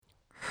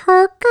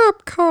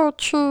hookup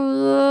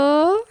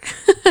culture.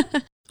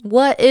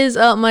 What is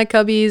up, my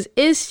cubbies?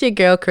 It's your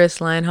girl, Chris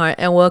Lionheart,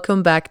 and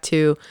welcome back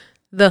to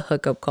the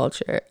hookup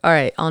culture. All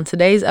right, on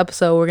today's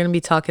episode, we're going to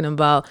be talking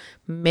about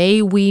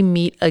May We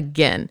Meet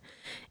Again.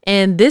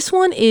 And this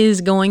one is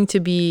going to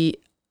be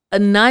a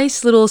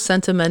nice little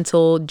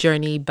sentimental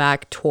journey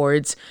back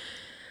towards,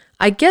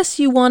 I guess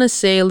you want to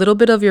say, a little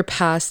bit of your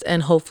past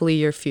and hopefully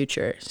your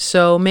future.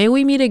 So May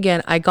We Meet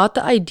Again, I got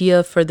the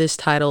idea for this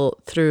title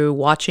through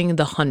watching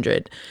The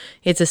 100.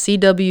 It's a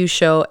CW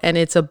show and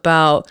it's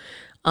about,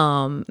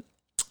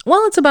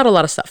 it's about a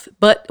lot of stuff.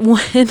 But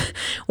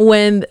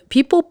when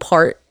people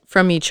part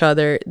from each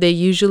other, they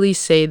usually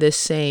say this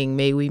saying,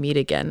 "May we meet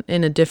again,"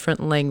 in a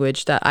different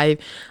language that I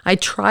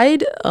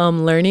tried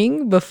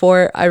learning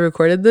before I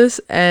recorded this,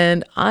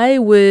 and I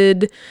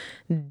would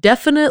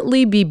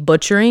definitely be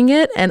butchering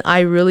it, and I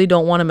really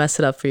don't want to mess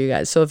it up for you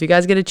guys. So if you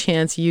guys get a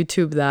chance,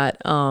 YouTube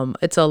that.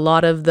 It's a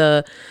lot of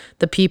the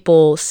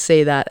people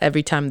say that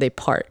every time they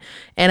part,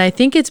 and I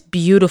think it's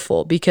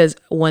beautiful because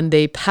when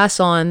they pass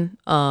on,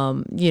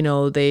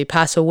 they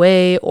pass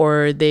away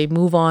or they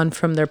move on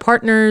from their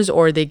partners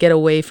or they get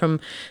away from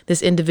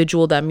this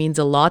individual that means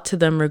a lot to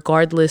them,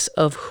 regardless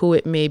of who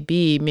it may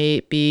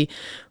it be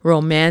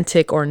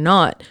romantic or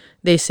not.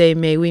 They say,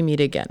 "May we meet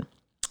again."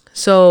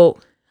 So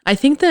I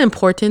think the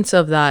importance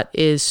of that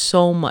is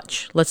so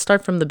much. Let's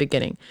start from the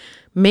beginning.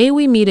 May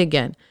we meet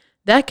again.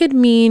 That could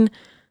mean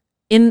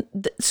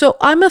so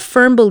I'm a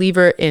firm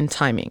believer in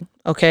timing.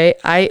 Okay.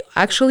 I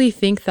actually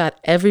think that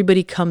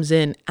everybody comes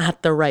in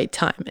at the right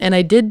time. And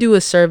I did do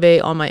a survey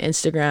on my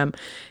Instagram,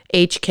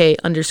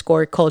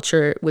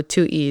 HK_culture with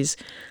 2 E's.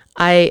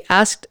 I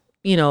asked,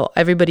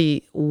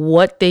 everybody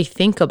what they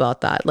think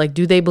about that. Like,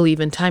 do they believe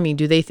in timing?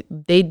 Do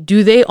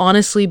they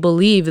honestly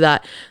believe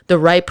that the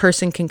right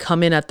person can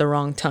come in at the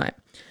wrong time?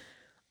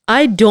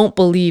 I don't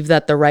believe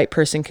that the right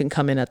person can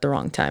come in at the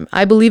wrong time.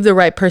 I believe the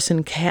right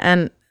person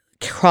can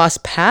cross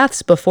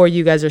paths before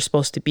you guys are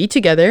supposed to be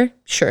together.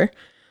 Sure.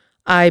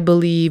 I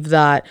believe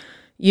that,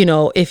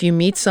 if you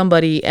meet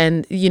somebody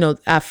and,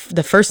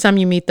 the first time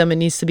you meet them, it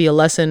needs to be a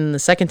lesson. The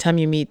second time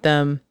you meet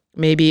them,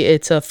 maybe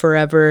it's a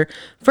forever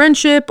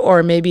friendship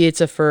or maybe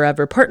it's a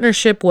forever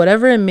partnership,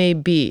 whatever it may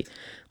be.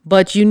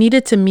 But you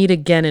needed to meet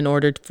again in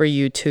order for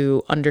you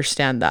to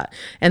understand that.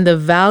 And the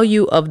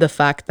value of the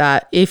fact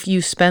that if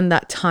you spend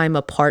that time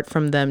apart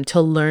from them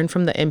to learn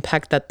from the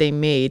impact that they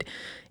made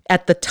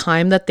at the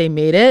time that they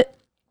made it,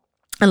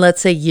 and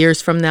let's say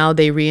years from now,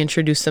 they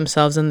reintroduce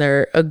themselves and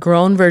they're a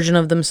grown version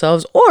of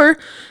themselves, or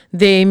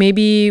they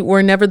maybe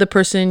were never the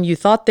person you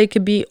thought they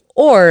could be,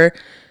 or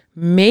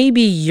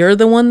maybe you're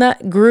the one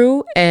that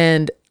grew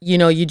and,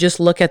 you just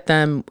look at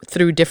them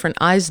through different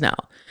eyes now.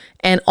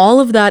 And all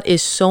of that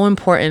is so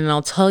important. And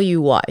I'll tell you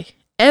why.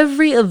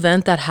 Every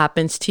event that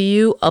happens to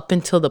you up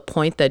until the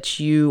point that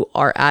you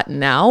are at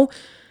now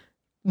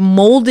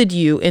molded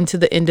you into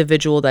the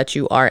individual that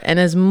you are. And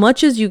as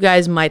much as you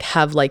guys might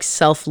have like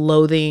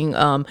self-loathing,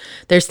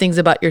 there's things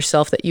about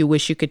yourself that you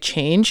wish you could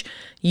change,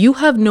 you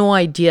have no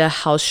idea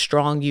how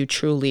strong you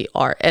truly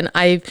are. And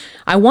I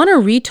want to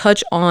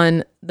retouch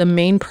on the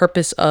main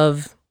purpose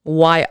of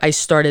why I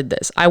started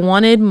this. I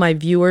wanted my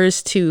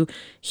viewers to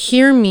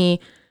hear me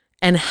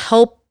and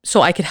help,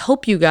 so I could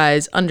help you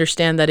guys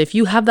understand that if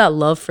you have that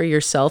love for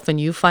yourself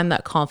and you find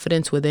that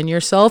confidence within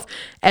yourself,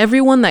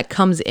 everyone that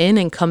comes in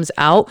and comes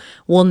out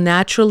will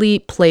naturally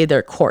play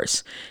their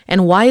course.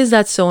 And why is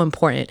that so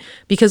important?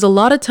 Because a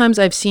lot of times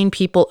I've seen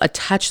people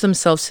attach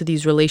themselves to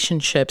these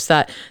relationships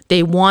that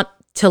they want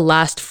to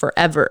last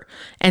forever.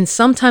 And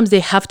sometimes they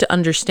have to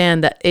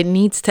understand that it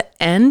needs to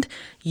end.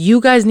 You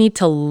guys need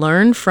to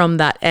learn from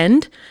that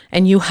end,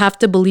 and you have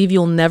to believe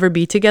you'll never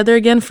be together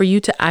again for you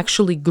to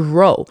actually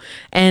grow.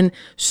 And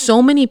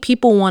so many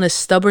people want to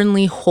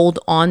stubbornly hold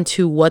on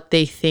to what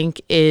they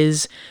think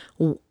is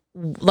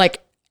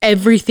like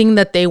everything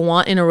that they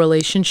want in a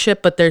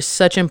relationship, but there's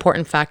such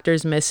important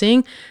factors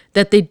missing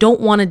that they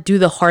don't want to do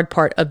the hard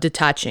part of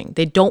detaching.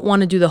 They don't want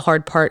to do the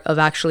hard part of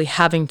actually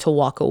having to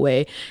walk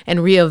away and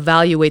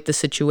reevaluate the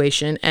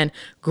situation and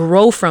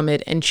grow from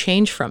it and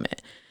change from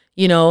it.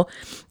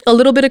 A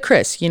little bit of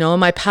Chris, in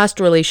my past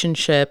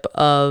relationship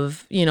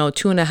of,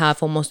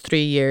 2.5, almost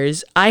 3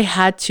 years, I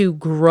had to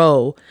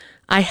grow.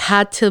 I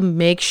had to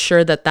make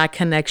sure that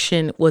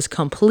connection was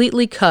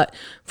completely cut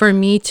for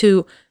me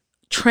to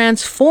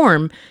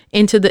transform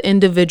into the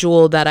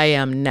individual that I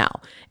am now.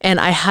 And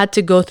I had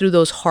to go through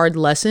those hard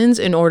lessons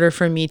in order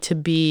for me to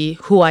be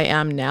who I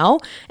am now.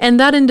 And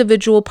that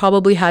individual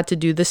probably had to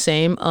do the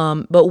same.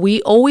 But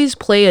we always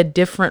play a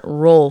different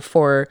role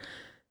for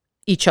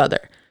each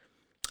other.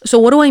 So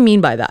what do I mean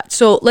by that?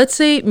 So let's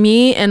say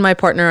me and my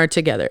partner are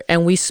together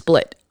and we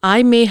split.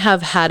 I may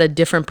have had a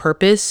different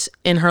purpose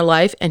in her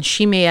life and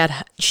she may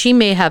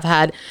have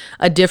had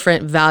a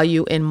different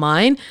value in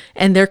mine,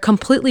 and they're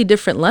completely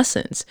different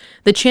lessons.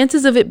 The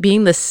chances of it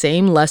being the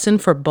same lesson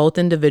for both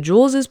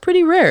individuals is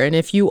pretty rare. And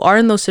if you are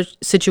in those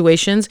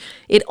situations,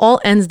 it all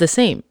ends the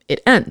same.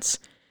 It ends.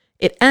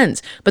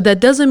 But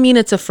that doesn't mean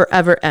it's a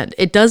forever end.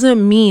 It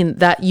doesn't mean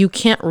that you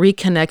can't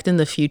reconnect in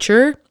the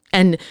future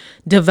and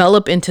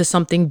develop into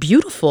something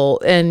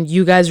beautiful, and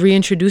you guys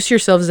reintroduce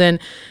yourselves in.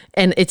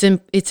 And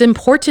it's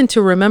important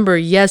to remember,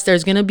 yes,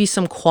 there's going to be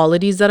some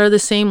qualities that are the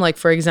same. Like,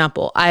 for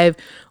example, I've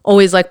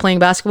always liked playing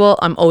basketball.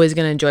 I'm always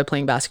going to enjoy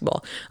playing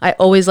basketball. I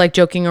always like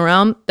joking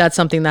around. That's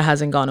something that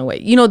hasn't gone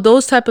away.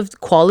 Those type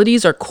of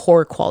qualities are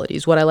core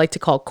qualities, what I like to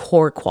call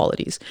core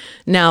qualities.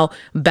 Now,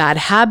 bad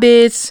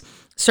habits,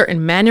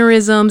 certain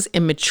mannerisms,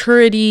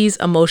 immaturities,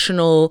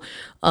 emotional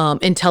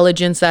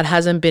intelligence that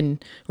hasn't been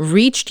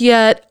reached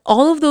yet,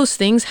 all of those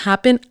things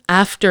happen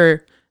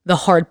after the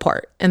hard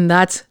part, and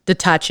that's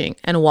detaching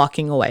and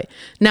walking away.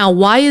 Now,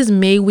 why is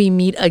May We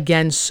Meet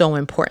Again so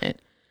important?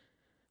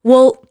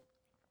 Well,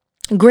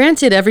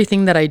 granted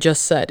everything that I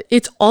just said,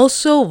 it's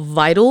also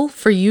vital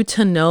for you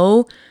to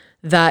know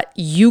that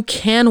you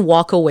can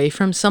walk away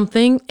from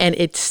something and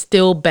it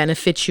still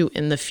benefits you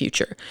in the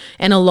future.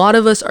 And a lot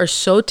of us are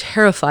so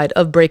terrified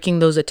of breaking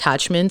those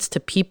attachments to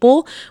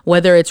people,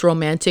 whether it's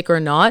romantic or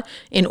not,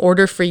 in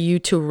order for you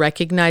to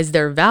recognize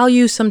their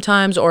value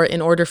sometimes, or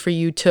in order for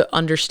you to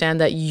understand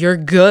that you're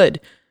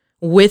good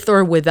with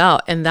or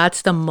without. And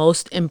that's the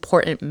most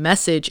important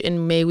message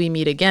in May We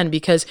Meet Again,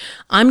 because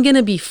I'm going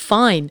to be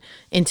fine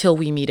until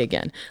we meet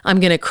again. I'm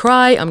going to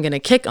cry, I'm going to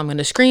kick, I'm going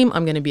to scream,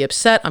 I'm going to be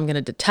upset, I'm going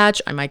to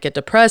detach, I might get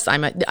depressed, I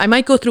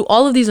might go through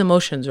all of these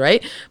emotions,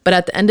 right? But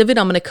at the end of it,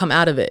 I'm going to come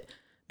out of it,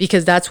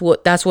 because that's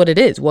what it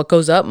is. What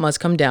goes up must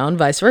come down,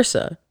 vice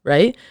versa,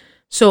 right?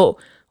 So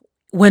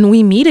when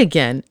we meet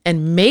again,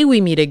 and May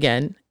we meet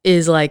again,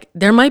 is like,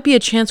 there might be a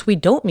chance we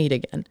don't meet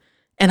again,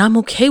 and I'm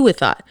okay with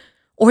that.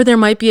 Or there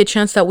might be a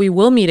chance that we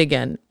will meet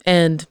again,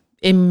 and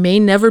it may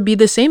never be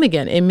the same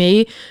again. It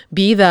may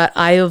be that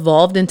I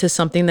evolved into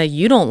something that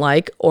you don't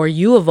like, or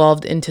you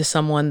evolved into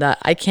someone that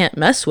I can't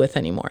mess with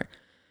anymore,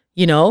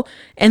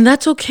 and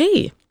that's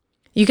okay.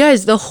 You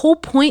guys, the whole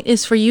point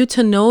is for you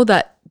to know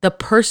that the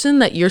person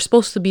that you're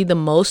supposed to be the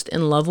most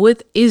in love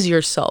with is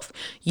yourself.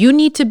 You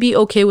need to be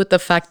okay with the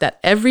fact that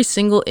every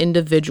single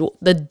individual,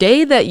 the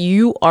day that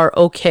you are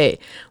okay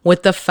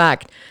with the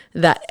fact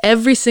that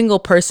every single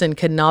person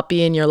could not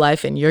be in your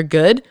life and you're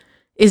good,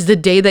 is the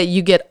day that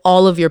you get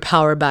all of your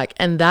power back.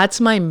 And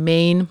that's my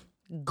main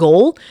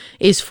goal,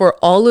 is for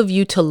all of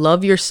you to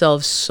love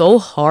yourselves so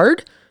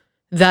hard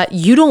that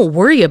you don't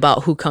worry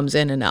about who comes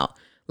in and out.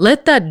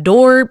 Let that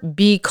door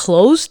be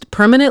closed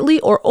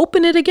permanently, or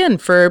open it again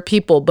for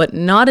people, but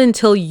not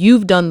until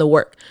you've done the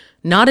work,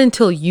 not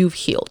until you've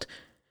healed,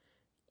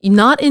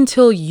 not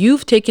until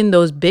you've taken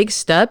those big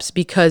steps.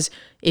 Because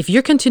if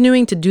you're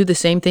continuing to do the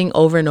same thing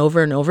over and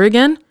over and over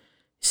again,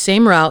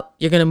 same route,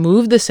 you're going to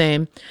move the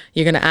same,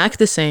 you're going to act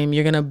the same,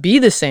 you're going to be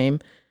the same,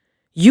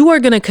 you are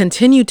going to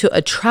continue to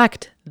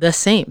attract the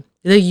same.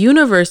 The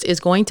universe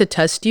is going to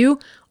test you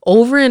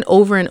over and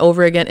over and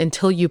over again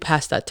until you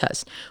pass that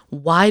test.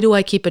 Why do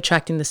I keep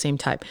attracting the same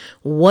type?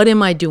 What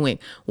am I doing?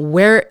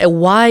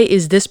 Why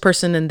is this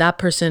person and that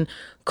person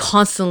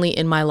constantly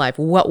in my life?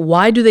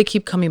 Why do they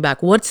keep coming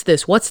back? What's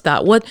this? What's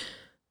that?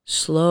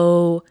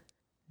 Slow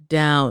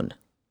down.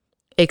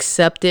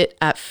 Accept it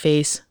at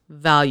face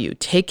value.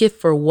 Take it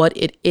for what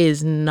it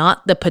is,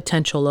 not the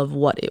potential of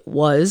what it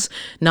was,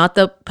 not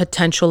the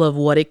potential of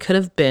what it could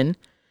have been.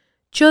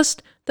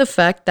 Just the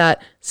fact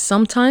that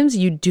sometimes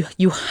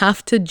you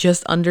have to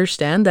just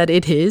understand that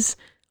it is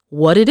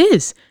what it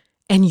is,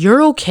 and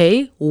you're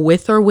okay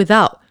with or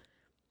without.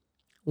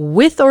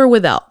 With or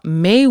without.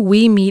 May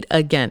we meet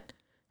again.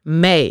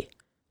 May.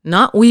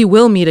 Not we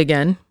will meet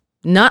again.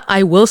 Not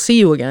I will see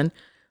you again.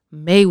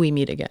 May we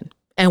meet again.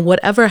 And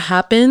whatever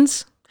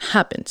happens,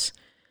 happens.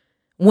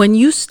 When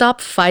you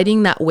stop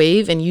fighting that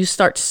wave and you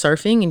start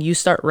surfing and you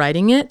start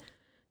riding it,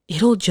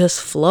 it'll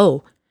just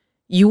flow.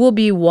 You will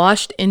be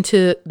washed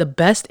into the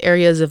best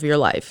areas of your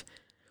life.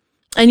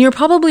 And you're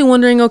probably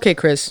wondering, okay,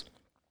 Chris,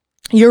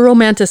 you're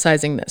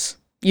romanticizing this.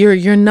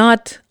 You're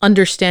not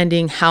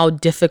understanding how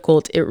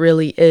difficult it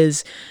really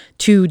is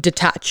to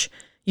detach.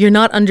 You're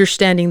not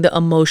understanding the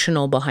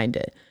emotional behind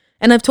it.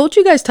 And I've told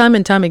you guys time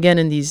and time again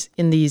in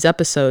these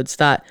episodes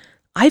that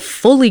I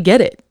fully get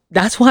it.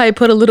 That's why I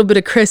put a little bit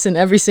of Chris in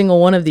every single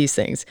one of these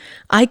things.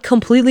 I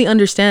completely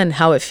understand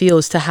how it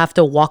feels to have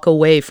to walk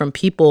away from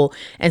people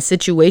and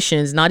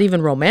situations, not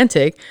even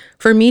romantic,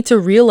 for me to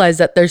realize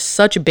that there's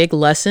such big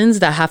lessons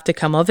that have to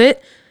come of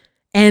it.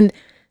 And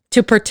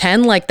to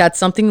pretend like that's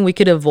something we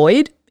could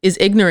avoid is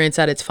ignorance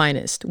at its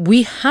finest.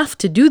 We have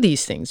to do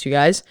these things, you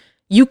guys.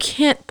 You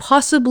can't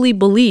possibly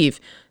believe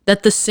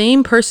that the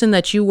same person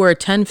that you were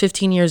 10,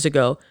 15 years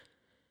ago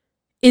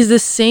is the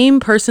same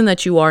person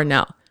that you are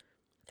now.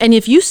 And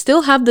if you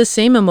still have the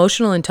same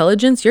emotional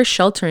intelligence, you're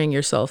sheltering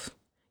yourself.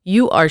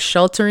 You are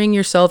sheltering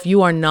yourself.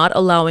 You are not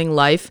allowing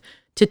life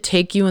to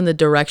take you in the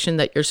direction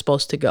that you're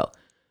supposed to go.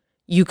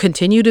 You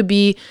continue to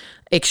be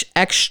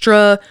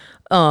extra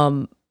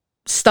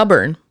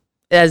stubborn,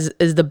 as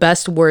is the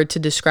best word to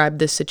describe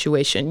this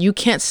situation. You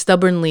can't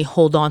stubbornly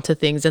hold on to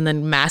things and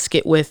then mask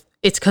it with,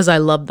 it's because I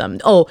love them.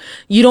 Oh,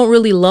 you don't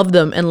really love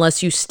them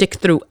unless you stick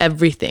through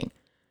everything.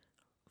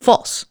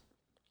 False.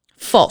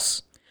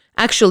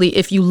 Actually,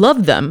 if you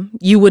love them,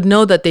 you would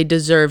know that they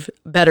deserve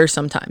better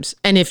sometimes.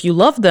 And if you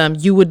love them,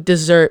 you would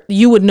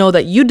know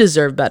that you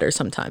deserve better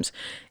sometimes.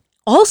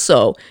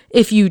 Also,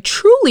 if you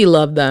truly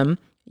love them,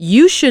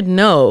 you should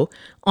know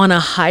on a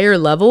higher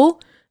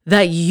level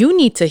that you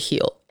need to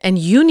heal and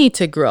you need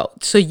to grow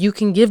so you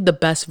can give the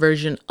best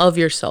version of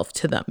yourself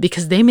to them,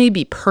 because they may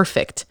be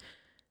perfect,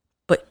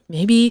 but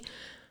maybe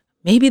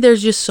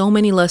there's just so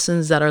many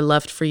lessons that are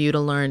left for you to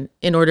learn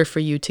in order for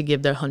you to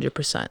give their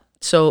 100%.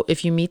 So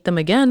if you meet them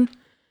again,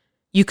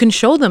 you can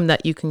show them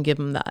that you can give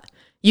them that.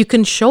 You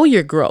can show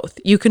your growth.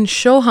 You can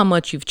show how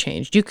much you've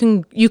changed. You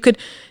could,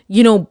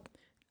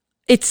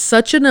 it's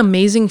such an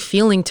amazing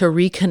feeling to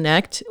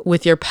reconnect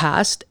with your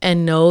past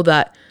and know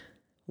that,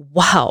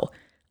 wow,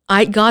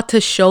 I got to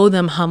show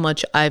them how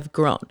much I've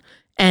grown.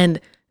 And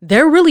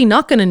they're really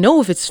not going to know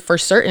if it's for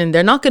certain.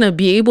 They're not going to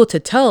be able to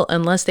tell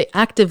unless they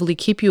actively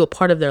keep you a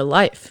part of their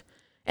life.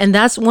 And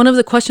that's one of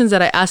the questions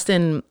that I asked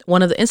in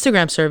one of the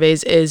Instagram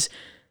surveys is,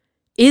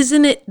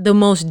 isn't it the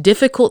most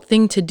difficult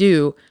thing to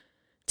do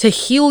to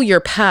heal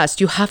your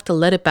past? You have to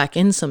let it back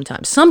in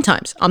sometimes.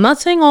 Sometimes. I'm not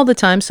saying all the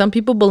time. Some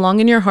people belong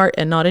in your heart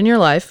and not in your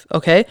life,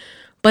 okay?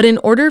 But in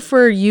order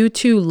for you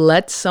to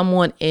let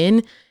someone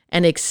in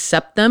and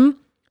accept them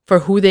for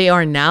who they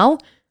are now,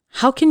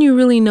 how can you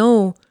really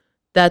know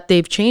that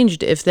they've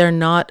changed if they're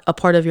not a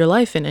part of your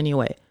life in any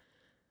way?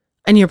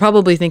 And you're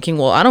probably thinking,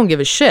 well, I don't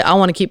give a shit. I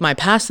want to keep my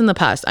past in the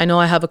past. I know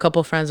I have a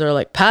couple friends that are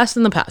like, past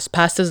in the past.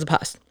 Past is the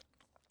past.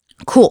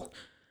 Cool.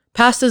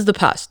 Past is the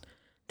past.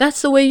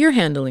 That's the way you're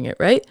handling it,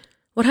 right?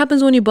 What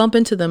happens when you bump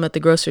into them at the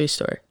grocery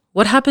store?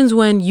 What happens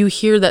when you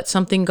hear that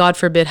something, God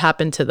forbid,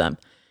 happened to them?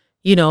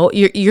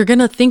 You're going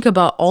to think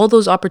about all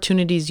those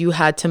opportunities you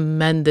had to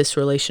mend this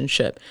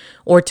relationship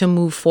or to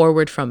move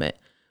forward from it.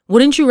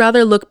 Wouldn't you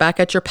rather look back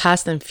at your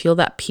past and feel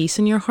that peace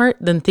in your heart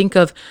than think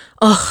of,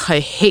 oh, I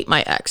hate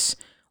my ex,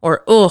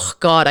 or, oh,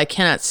 God, I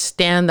cannot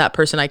stand that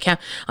person.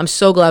 I'm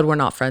so glad we're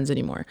not friends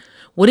anymore.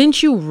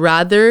 Wouldn't you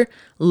rather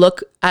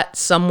look at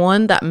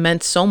someone that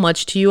meant so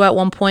much to you at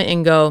one point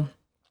and go,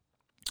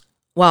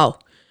 wow,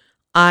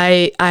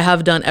 I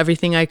have done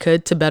everything I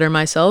could to better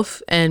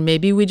myself and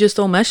maybe we just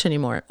don't mesh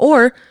anymore?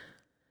 Or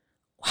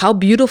how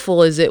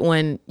beautiful is it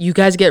when you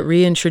guys get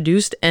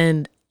reintroduced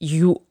and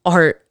you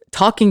are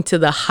talking to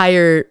the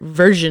higher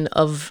version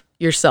of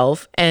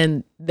yourself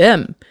and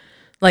them?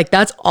 Like,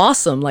 that's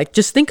awesome. Like,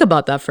 just think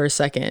about that for a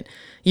second.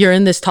 You're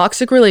in this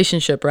toxic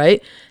relationship,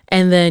 right?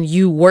 And then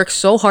you work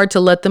so hard to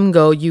let them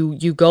go.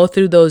 You go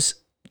through those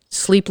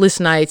sleepless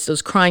nights,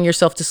 those crying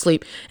yourself to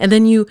sleep. And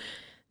then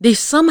they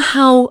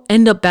somehow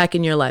end up back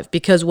in your life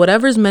because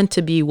whatever's meant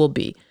to be will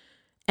be.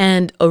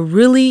 And a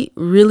really,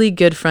 really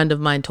good friend of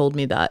mine told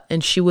me that.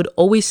 And she would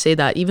always say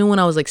that even when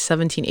I was like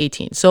 17,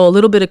 18. So a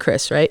little bit of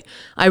Chris, right?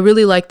 I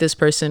really liked this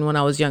person when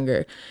I was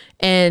younger.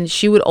 And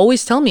she would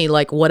always tell me,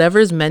 like,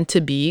 whatever's meant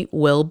to be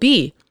will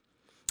be.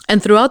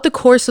 And throughout the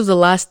course of the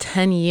last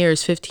 10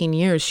 years, 15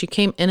 years, she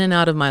came in and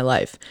out of my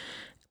life,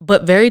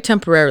 but very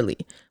temporarily.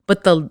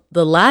 But the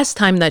last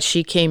time that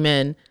she came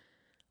in,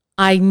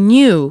 I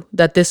knew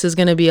that this is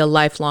going to be a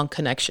lifelong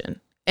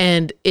connection.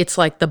 And it's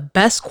like the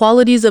best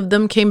qualities of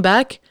them came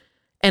back.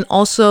 And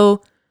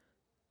also,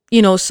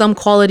 some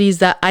qualities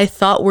that I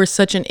thought were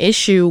such an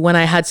issue when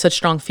I had such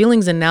strong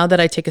feelings. And now that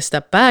I take a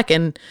step back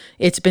and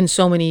it's been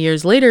so many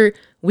years later,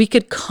 we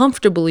could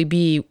comfortably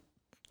be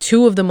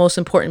two of the most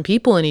important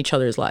people in each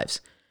other's lives,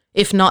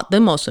 if not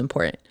the most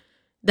important.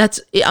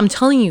 I'm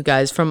telling you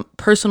guys from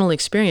personal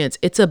experience,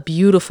 it's a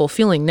beautiful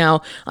feeling.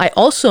 Now, I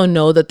also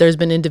know that there's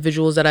been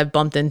individuals that I've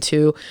bumped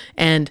into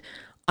and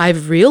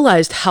I've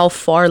realized how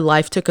far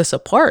life took us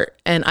apart.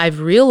 And I've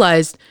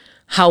realized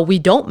how we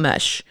don't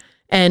mesh.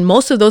 And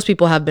most of those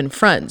people have been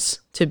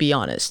friends, to be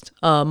honest.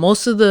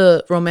 Most of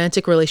the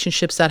romantic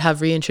relationships that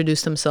have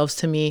reintroduced themselves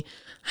to me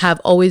have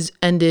always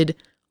ended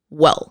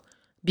well,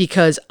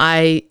 because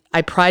I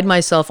pride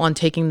myself on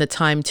taking the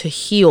time to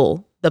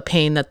heal the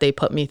pain that they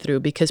put me through,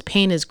 because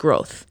pain is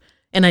growth.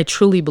 And I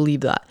truly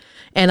believe that.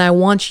 And I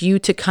want you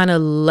to kind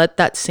of let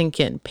that sink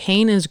in.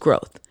 Pain is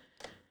growth.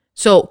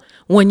 So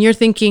when you're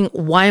thinking,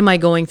 why am I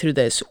going through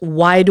this?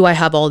 Why do I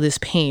have all this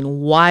pain?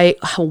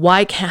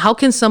 How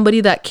can somebody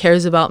that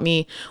cares about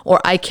me,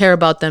 or I care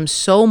about them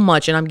so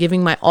much and I'm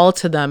giving my all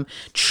to them,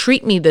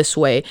 treat me this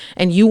way?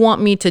 And you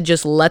want me to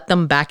just let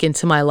them back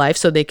into my life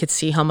so they could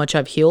see how much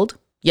I've healed?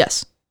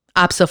 Yes.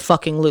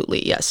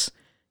 Abso-fucking-lutely. Yes.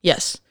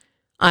 Yes.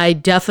 I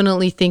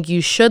definitely think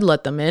you should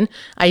let them in.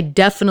 I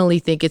definitely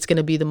think it's going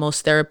to be the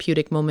most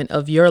therapeutic moment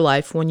of your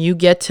life when you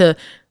get to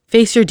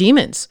face your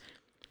demons.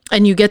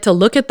 And you get to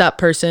look at that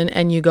person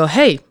and you go,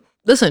 hey,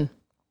 listen,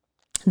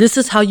 this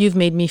is how you've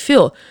made me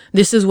feel.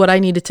 This is what I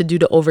needed to do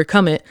to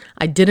overcome it.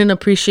 I didn't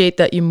appreciate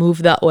that you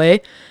moved that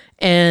way.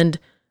 And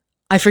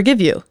I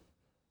forgive you.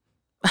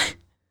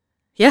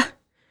 Yeah.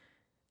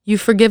 You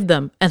forgive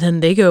them. And then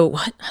they go,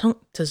 what? I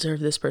don't deserve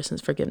this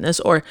person's forgiveness.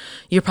 Or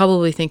you're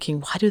probably thinking,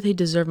 why do they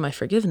deserve my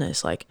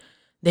forgiveness? Like,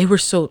 they were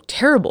so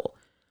terrible.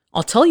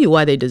 I'll tell you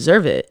why they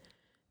deserve it.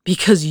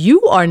 Because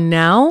you are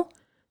now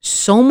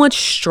so much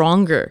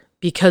stronger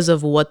because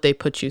of what they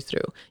put you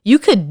through. You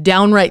could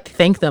downright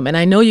thank them. And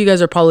I know you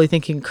guys are probably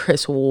thinking,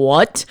 Chris,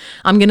 what?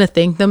 I'm going to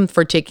thank them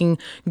for taking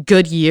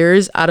good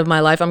years out of my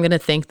life. I'm going to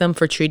thank them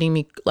for treating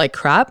me like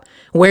crap.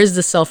 Where's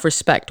the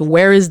self-respect?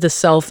 Where is the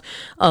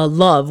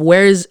self-love?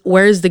 Where is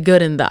the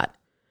good in that?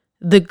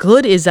 The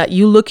good is that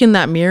you look in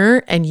that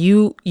mirror and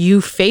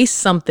you face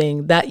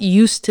something that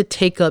used to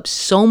take up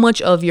so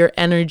much of your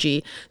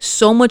energy,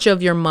 so much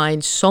of your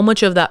mind, so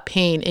much of that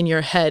pain in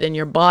your head and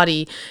your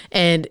body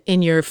and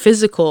in your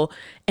physical.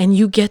 And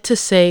you get to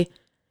say,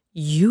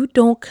 you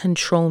don't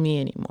control me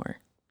anymore.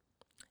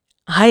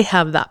 I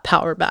have that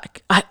power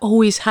back. I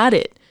always had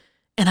it.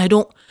 And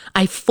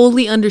I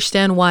fully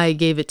understand why I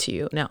gave it to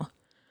you now.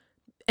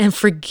 And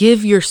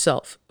forgive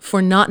yourself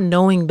for not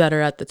knowing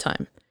better at the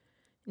time.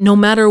 No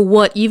matter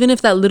what, even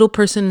if that little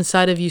person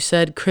inside of you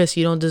said, Chris,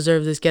 you don't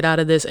deserve this, get out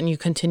of this, and you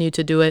continue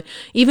to do it,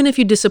 even if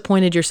you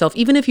disappointed yourself,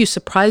 even if you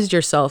surprised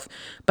yourself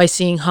by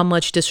seeing how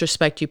much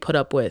disrespect you put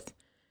up with,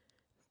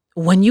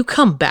 when you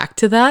come back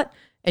to that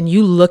and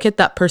you look at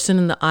that person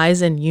in the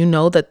eyes and you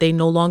know that they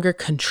no longer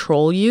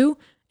control you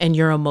and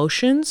your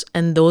emotions,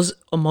 and those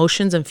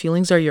emotions and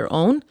feelings are your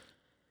own,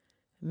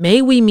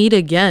 may we meet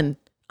again.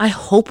 I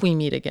hope we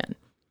meet again.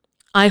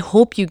 I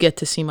hope you get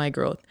to see my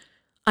growth.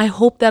 I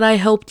hope that I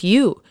helped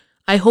you.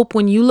 I hope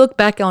when you look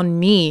back on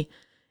me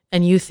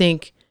and you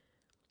think,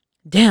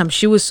 damn,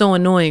 she was so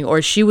annoying,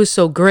 or she was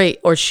so great,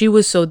 or she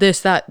was so this,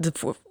 that.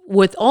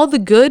 With all the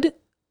good,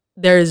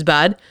 there is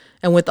bad.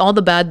 And with all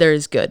the bad, there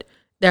is good.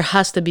 There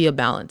has to be a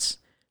balance,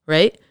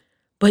 right?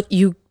 But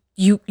you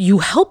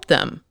help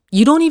them.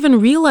 You don't even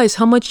realize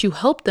how much you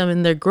help them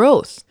in their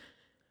growth.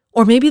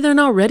 Or maybe they're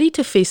not ready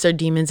to face their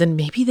demons, and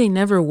maybe they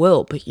never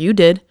will, but you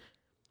did.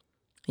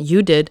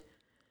 You did.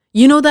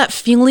 You know that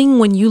feeling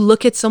when you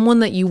look at someone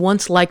that you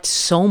once liked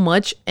so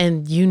much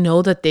and you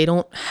know that they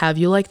don't have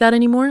you like that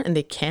anymore and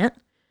they can't,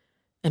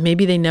 and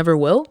maybe they never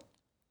will,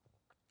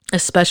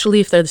 especially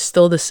if they're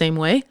still the same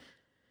way.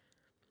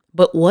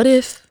 But what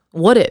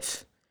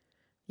if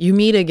you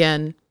meet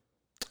again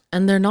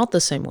and they're not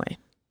the same way?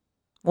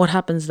 What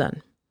happens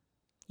then?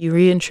 You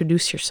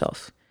reintroduce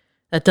yourself.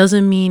 That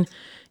doesn't mean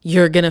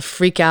you're going to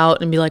freak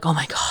out and be like, oh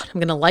my God, I'm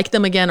going to like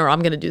them again, or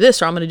I'm going to do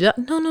this, or I'm going to do that.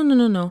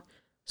 No.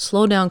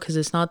 Slow down, because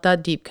it's not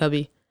that deep,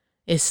 Cubby.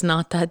 It's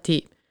not that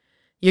deep.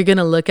 You're going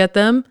to look at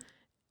them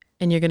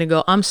and you're going to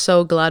go, I'm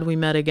so glad we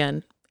met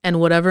again. And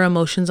whatever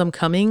emotions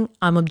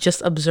I'm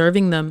just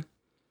observing them.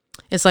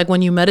 It's like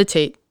when you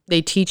meditate,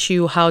 they teach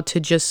you how to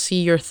just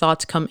see your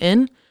thoughts come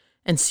in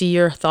and see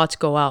your thoughts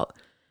go out.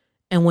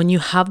 And when you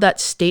have that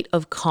state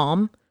of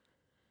calm,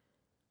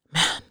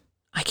 man,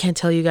 I can't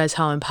tell you guys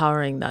how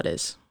empowering that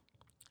is.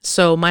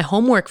 So my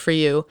homework for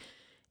you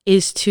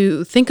is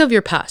to think of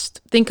your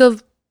past. Think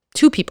of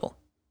 2 people,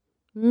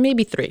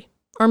 maybe 3,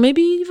 or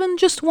maybe even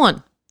just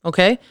 1,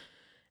 okay?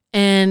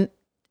 And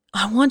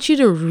I want you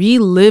to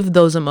relive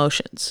those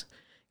emotions.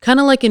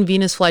 Kind of like in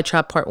Venus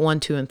Flytrap Part 1,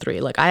 2, and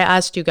 3. Like I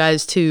asked you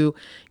guys to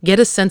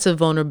get a sense of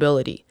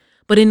vulnerability.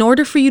 But in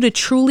order for you to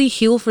truly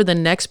heal for the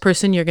next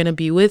person you're going to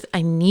be with,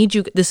 I need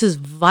you. This is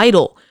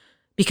vital.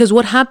 Because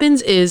what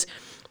happens is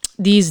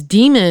these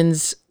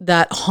demons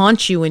that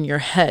haunt you in your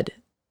head,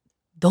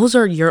 those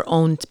are your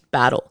own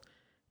battle.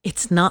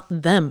 It's not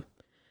them.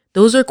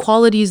 Those are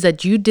qualities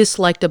that you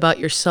disliked about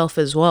yourself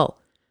as well.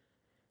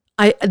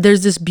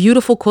 There's this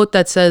beautiful quote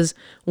that says,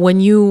 when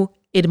you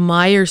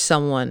admire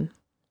someone,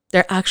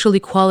 they're actually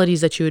qualities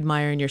that you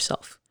admire in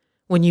yourself.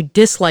 When you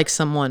dislike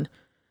someone,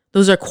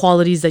 those are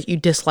qualities that you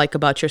dislike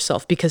about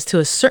yourself, because to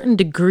a certain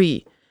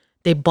degree,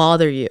 they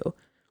bother you.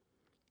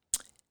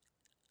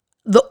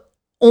 The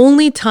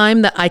only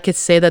time that I could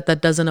say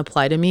that doesn't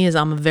apply to me is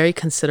I'm a very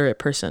considerate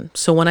person.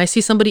 So when I see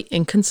somebody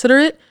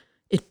inconsiderate,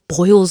 it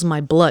boils my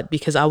blood,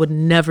 because I would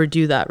never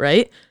do that,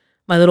 right?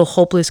 My little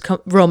hopeless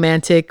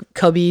romantic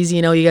cubbies,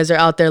 you guys are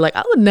out there like,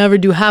 I would never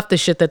do half the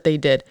shit that they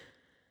did.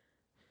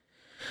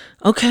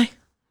 Okay,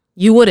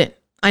 you wouldn't.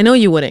 I know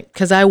you wouldn't,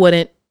 because I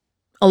wouldn't.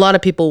 A lot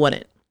of people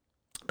wouldn't.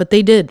 But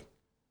they did.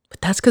 But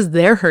that's because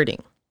they're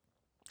hurting.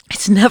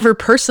 It's never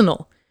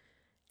personal.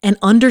 And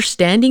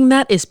understanding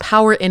that is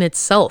power in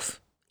itself.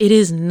 It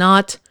is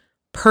not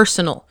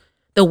personal.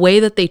 The way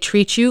that they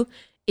treat you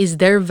is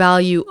their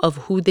value of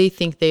who they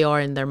think they are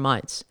in their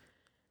minds.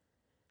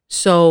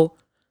 So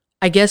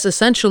I guess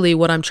essentially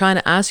what I'm trying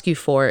to ask you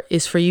for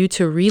is for you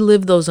to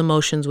relive those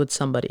emotions with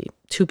somebody,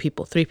 2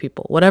 people, 3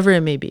 people, whatever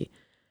it may be.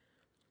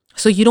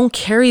 So you don't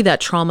carry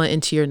that trauma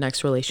into your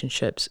next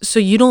relationships. So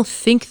you don't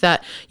think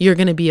that you're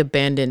going to be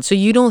abandoned. So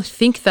you don't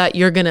think that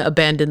you're going to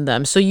abandon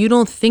them. So you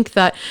don't think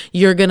that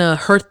you're going to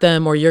hurt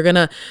them, or they're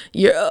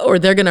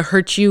going to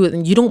hurt you.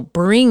 And you don't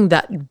bring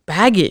that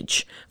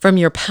baggage from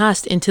your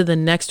past into the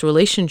next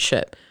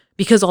relationship,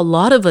 because a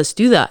lot of us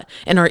do that.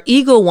 And our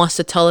ego wants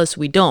to tell us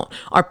we don't.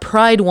 Our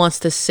pride wants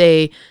to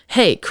say,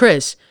 hey,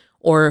 Chris,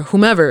 or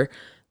whomever,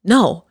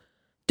 no,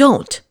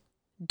 don't.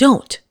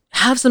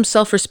 Have some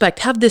self-respect,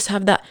 have this,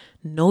 have that.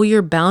 Know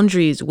your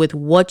boundaries with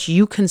what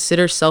you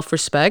consider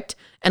self-respect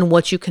and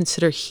what you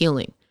consider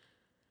healing.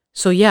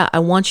 So yeah, I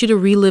want you to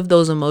relive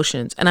those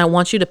emotions, and I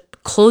want you to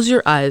close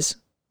your eyes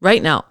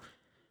right now.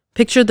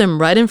 Picture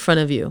them right in front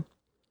of you.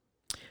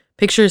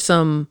 Picture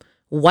some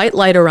white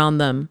light around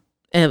them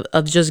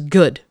of just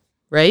good,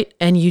 right?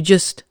 And you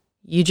just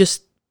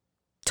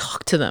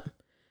talk to them.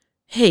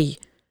 Hey,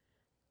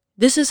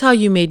 this is how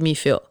you made me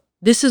feel.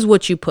 This is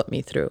what you put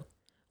me through.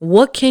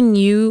 What can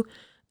you,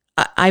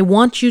 I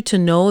want you to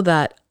know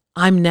that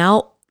I'm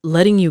now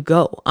letting you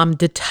go. I'm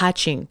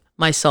detaching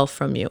myself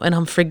from you and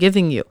I'm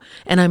forgiving you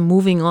and I'm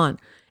moving on.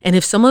 And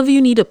if some of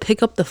you need to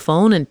pick up the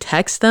phone and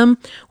text them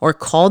or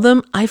call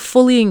them, I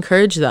fully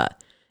encourage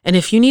that. And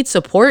if you need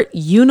support,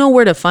 you know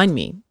where to find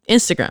me.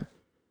 Instagram,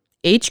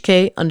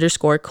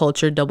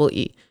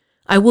 HK_culture_EE.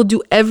 I will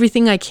do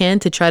everything I can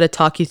to try to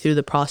talk you through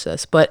the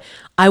process, but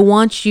I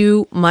want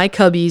you, my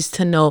cubbies,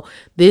 to know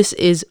this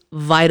is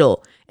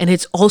vital. And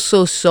it's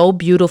also so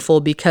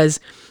beautiful because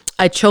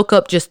I choke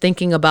up just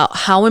thinking about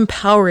how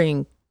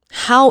empowering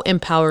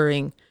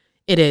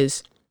it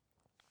is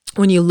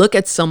when you look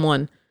at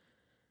someone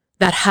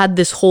that had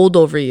this hold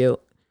over you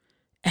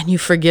and you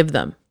forgive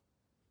them.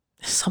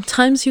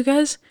 Sometimes, you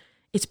guys,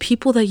 it's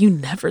people that you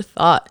never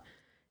thought.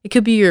 It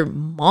could be your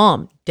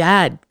mom,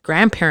 dad,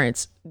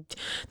 grandparents,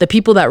 the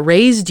people that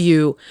raised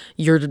you,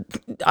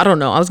 I don't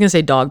know, I was going to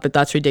say dog, but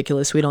that's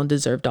ridiculous. We don't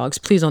deserve dogs.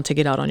 Please don't take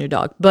it out on your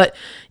dog. But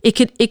it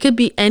could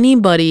be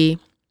anybody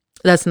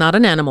that's not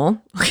an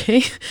animal,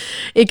 okay?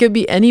 It could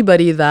be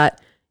anybody that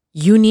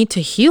you need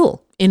to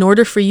heal in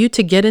order for you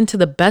to get into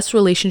the best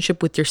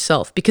relationship with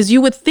yourself. Because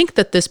you would think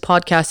that this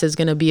podcast is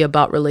going to be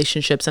about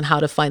relationships and how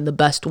to find the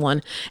best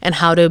one and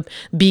how to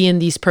be in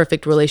these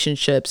perfect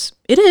relationships.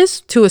 It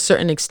is to a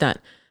certain extent.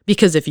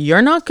 Because if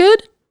you're not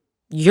good,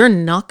 you're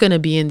not going to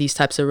be in these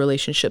types of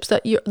relationships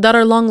that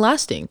are long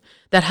lasting,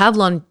 that have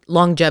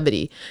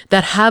longevity,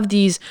 that have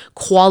these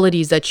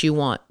qualities that you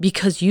want,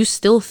 because you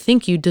still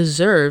think you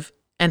deserve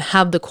and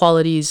have the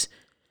qualities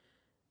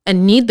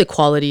and need the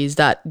qualities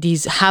that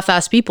these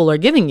half-assed people are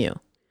giving you.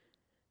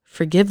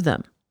 Forgive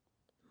them.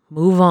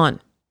 Move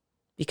on.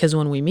 Because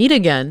when we meet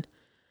again,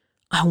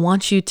 I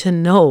want you to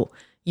know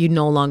you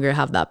no longer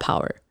have that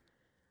power.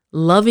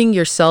 Loving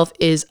yourself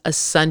is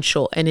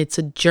essential, and it's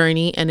a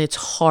journey, and it's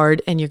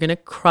hard, and you're going to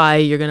cry,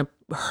 you're going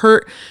to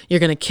hurt, you're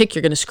going to kick,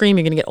 you're going to scream,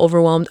 you're going to get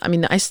overwhelmed. I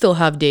mean, I still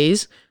have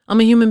days. I'm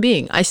a human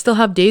being. I still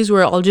have days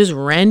where I'll just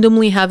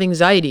randomly have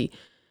anxiety.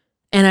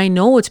 And I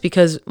know it's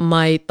because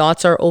my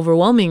thoughts are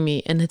overwhelming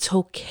me, and it's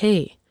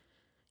okay.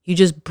 You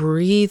just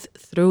breathe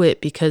through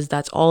it because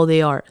that's all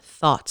they are,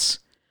 thoughts.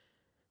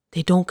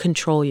 They don't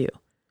control you.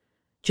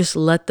 Just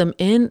let them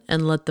in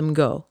and let them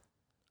go.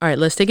 All right,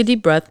 let's take a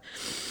deep breath.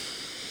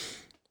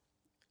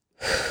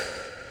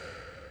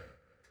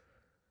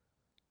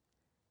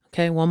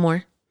 Okay, one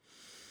more.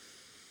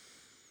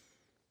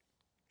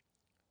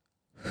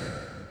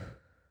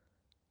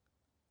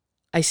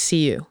 I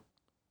see you.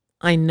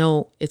 I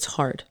know it's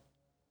hard.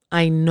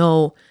 I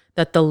know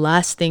that the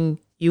last thing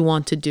you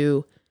want to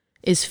do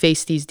is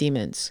face these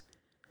demons.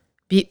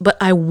 But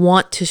I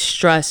want to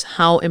stress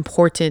how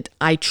important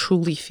I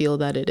truly feel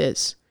that it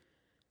is.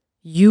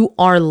 You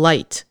are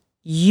light.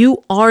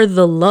 You are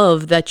the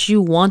love that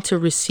you want to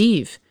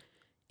receive.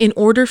 In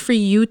order for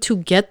you to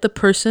get the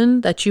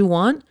person that you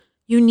want,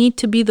 you need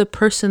to be the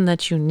person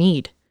that you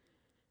need.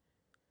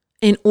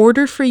 In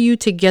order for you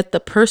to get the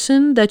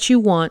person that you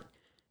want,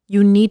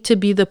 you need to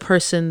be the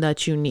person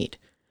that you need.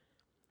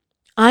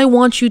 I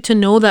want you to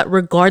know that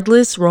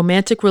regardless,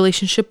 romantic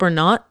relationship or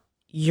not,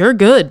 you're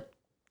good.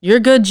 You're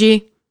good,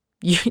 G.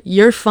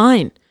 You're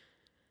fine.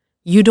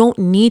 You don't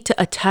need to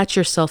attach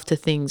yourself to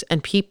things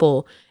and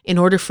people in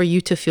order for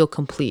you to feel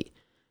complete.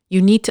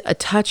 You need to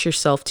attach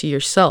yourself to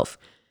yourself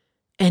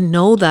and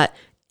know that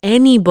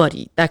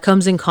anybody that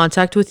comes in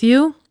contact with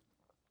you,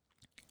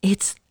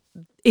 it's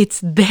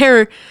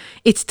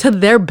to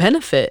their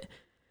benefit.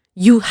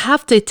 You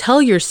have to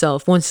tell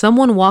yourself when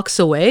someone walks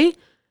away,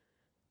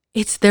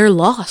 it's their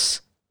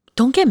loss.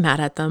 Don't get mad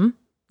at them.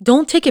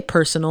 Don't take it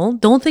personal.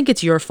 Don't think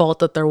it's your fault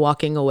that they're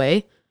walking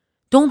away.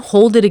 Don't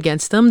hold it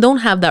against them. Don't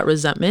have that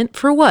resentment.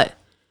 For what?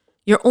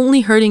 You're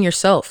only hurting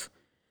yourself.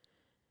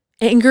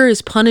 Anger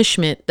is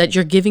punishment that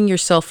you're giving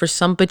yourself for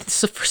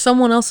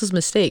someone else's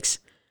mistakes.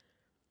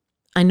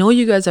 I know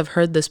you guys have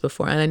heard this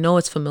before, and I know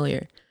it's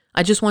familiar.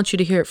 I just want you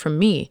to hear it from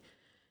me.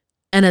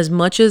 And as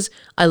much as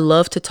I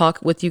love to talk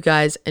with you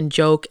guys and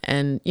joke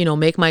and,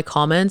 make my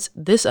comments,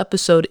 this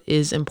episode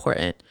is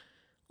important.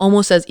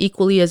 Almost as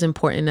equally as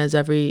important as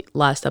every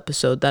last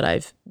episode that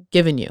I've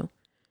given you.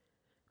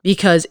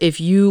 Because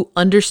if you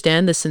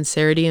understand the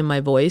sincerity in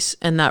my voice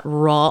and that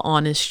raw,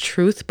 honest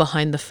truth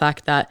behind the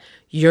fact that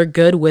you're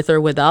good with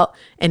or without,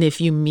 and if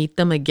you meet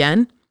them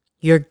again,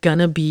 you're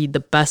gonna be the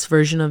best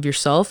version of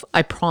yourself,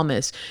 I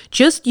promise.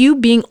 Just you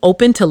being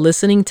open to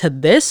listening to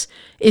this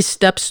is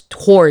steps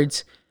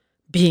towards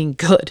being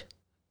good.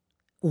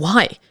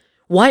 Why?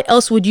 Why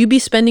else would you be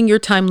spending your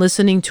time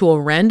listening to a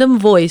random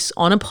voice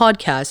on a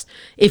podcast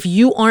if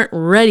you aren't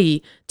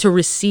ready to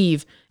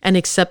receive and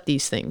accept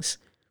these things?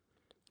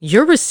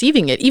 You're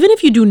receiving it. Even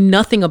if you do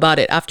nothing about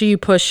it after you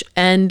push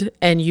end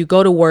and you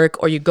go to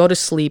work or you go to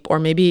sleep or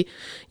maybe,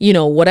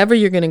 whatever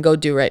you're going to go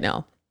do right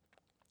now.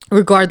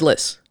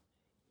 regardless,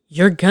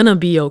 you're gonna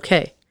be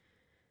okay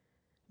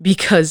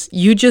because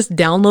you just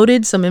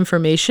downloaded some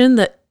information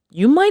that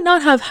you might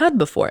not have had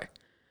before,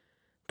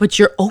 but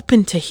you're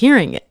open to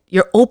hearing it.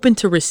 You're open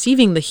to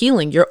receiving the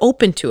healing. You're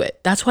open to it.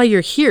 That's why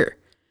you're here,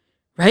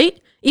 right?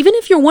 Even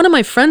if you're one of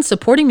my friends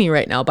supporting me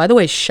right now, by the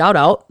way, shout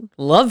out,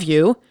 love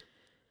you.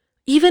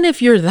 Even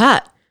if you're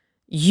that,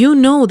 you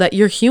know that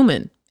you're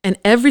human. And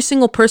every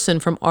single person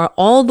from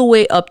all the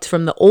way up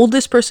from the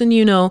oldest person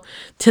you know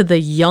to the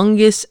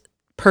youngest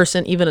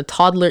person, even a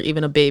toddler,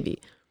 even a baby,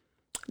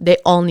 they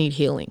all need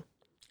healing.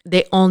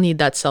 They all need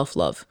that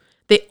self-love.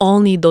 They all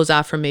need those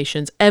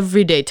affirmations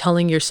every day,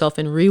 telling yourself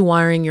and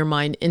rewiring your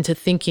mind into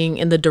thinking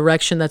in the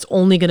direction that's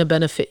only going to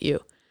benefit you.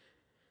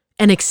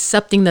 And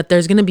accepting that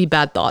there's going to be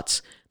bad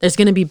thoughts. There's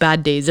going to be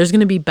bad days. There's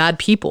going to be bad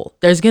people.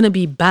 There's going to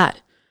be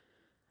bad.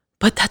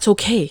 But that's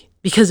okay.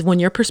 Because when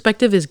your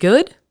perspective is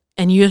good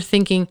and you're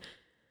thinking,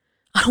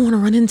 I don't want to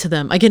run into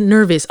them. I get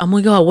nervous. Oh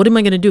my God, what am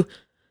I going to do?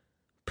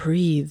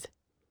 Breathe.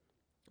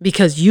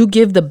 Because you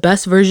give the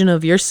best version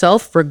of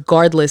yourself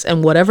regardless.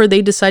 And whatever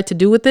they decide to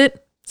do with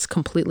it, it's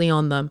completely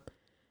on them.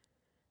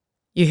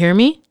 You hear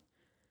me?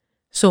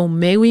 So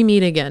may we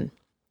meet again.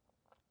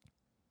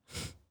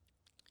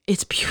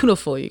 It's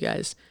beautiful, you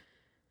guys.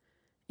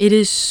 It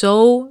is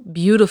so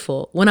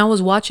beautiful. When I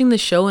was watching the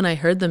show and I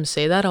heard them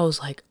say that, I was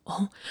like,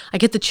 oh, I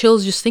get the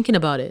chills just thinking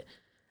about it.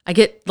 I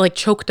get like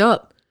choked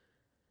up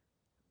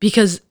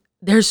because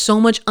there's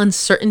so much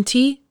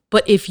uncertainty.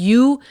 But if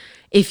you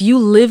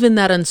live in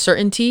that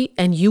uncertainty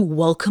and you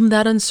welcome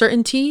that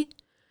uncertainty,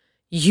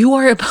 you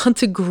are about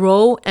to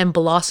grow and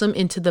blossom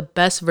into the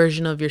best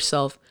version of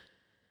yourself.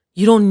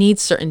 You don't need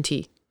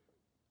certainty.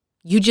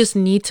 You just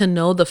need to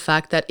know the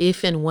fact that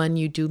if and when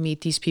you do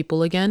meet these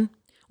people again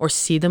or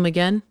see them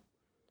again,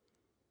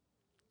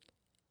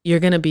 you're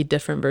going to be a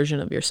different version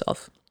of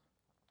yourself.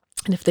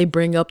 And if they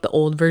bring up the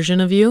old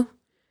version of you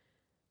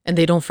and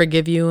they don't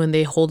forgive you and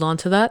they hold on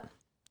to that,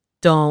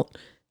 don't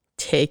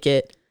take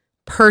it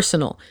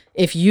personal.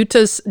 If you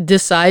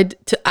decide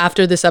to,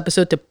 after this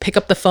episode, to pick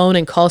up the phone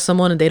and call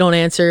someone and they don't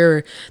answer,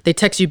 or they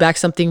text you back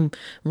something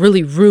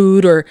really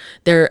rude, or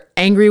they're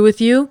angry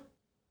with you,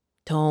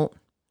 don't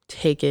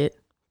take it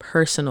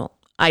personal.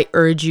 I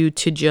urge you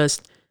to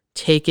just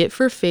take it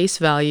for face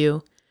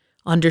value,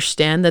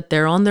 understand that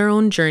they're on their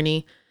own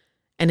journey,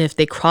 and if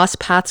they cross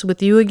paths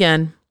with you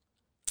again,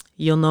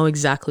 you'll know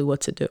exactly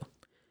what to do.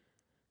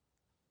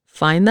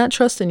 Find that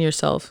trust in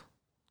yourself,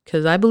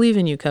 because I believe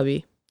in you,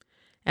 Cubby.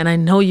 And I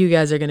know you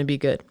guys are going to be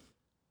good.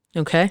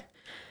 Okay?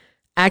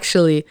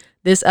 Actually,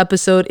 this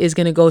episode is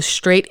going to go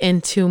straight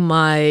into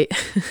my...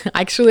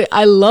 Actually,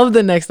 I love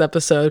the next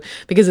episode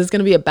because it's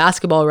going to be a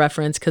basketball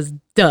reference because,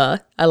 duh,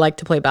 I like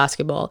to play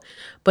basketball.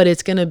 But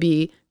it's going to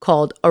be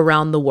called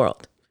Around the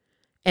World.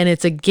 And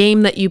it's a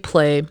game that you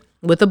play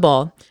with a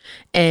ball.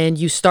 And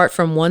you start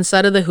from one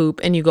side of the hoop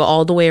and you go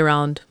all the way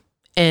around.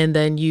 And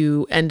then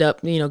you end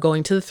up,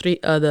 going to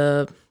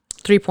the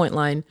three-point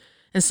line.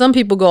 And some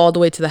people go all the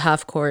way to the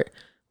half court.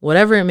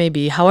 Whatever it may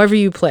be, however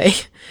you play,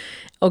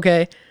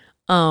 okay?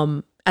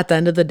 At the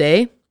end of the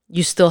day,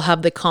 you still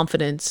have the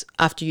confidence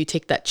after you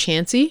take that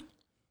chancey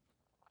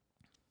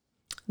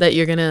that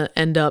you're going to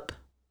end up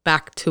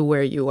back to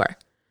where you were.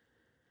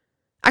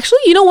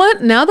 Actually, you know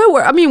what? Now that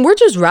we're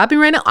just rapping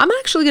right now, I'm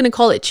actually going to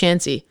call it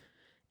chancey.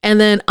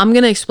 And then I'm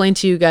going to explain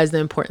to you guys the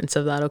importance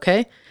of that,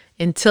 okay?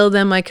 Until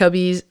then, my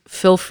cubbies,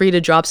 feel free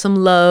to drop some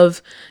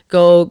love.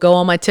 Go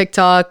on my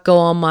TikTok, go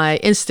on my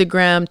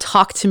Instagram,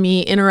 talk to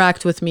me,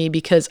 interact with me,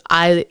 because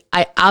I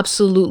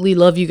absolutely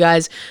love you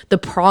guys. The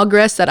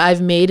progress that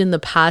I've made in the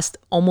past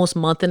almost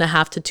month and a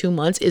half to 2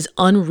 months is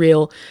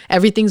unreal.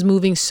 Everything's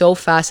moving so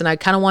fast, and I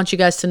kind of want you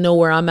guys to know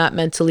where I'm at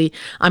mentally.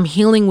 I'm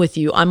healing with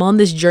you. I'm on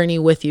this journey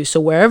with you. So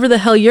wherever the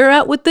hell you're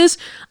at with this,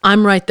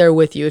 I'm right there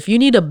with you. If you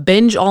need to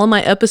binge all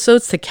my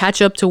episodes to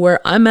catch up to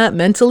where I'm at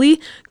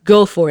mentally,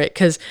 go for it,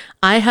 because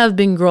I have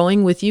been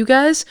growing with you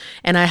guys,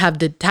 and I have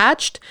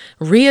detached,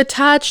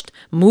 reattached,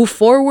 moved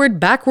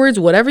forward, backwards,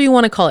 whatever you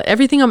want to call it.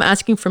 Everything I'm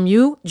asking from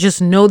you,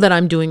 just know that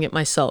I'm doing it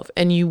myself,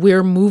 and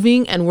we're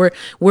moving, and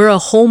we're a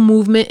whole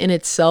movement in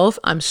itself.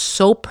 I'm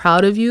so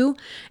proud of you,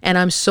 and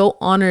I'm so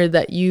honored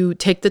that you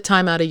take the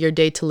time out of your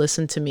day to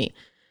listen to me,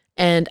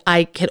 and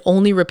I can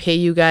only repay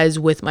you guys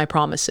with my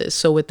promises.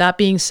 So with that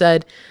being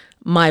said,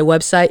 my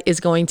website is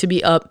going to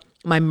be up.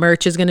 My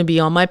merch is going to be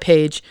on my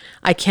page.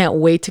 I can't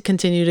wait to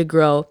continue to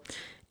grow.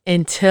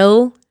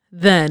 Until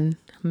then,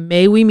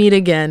 may we meet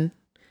again.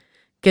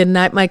 Good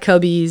night, my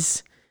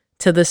cubbies.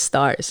 To the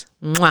stars.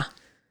 Mwah.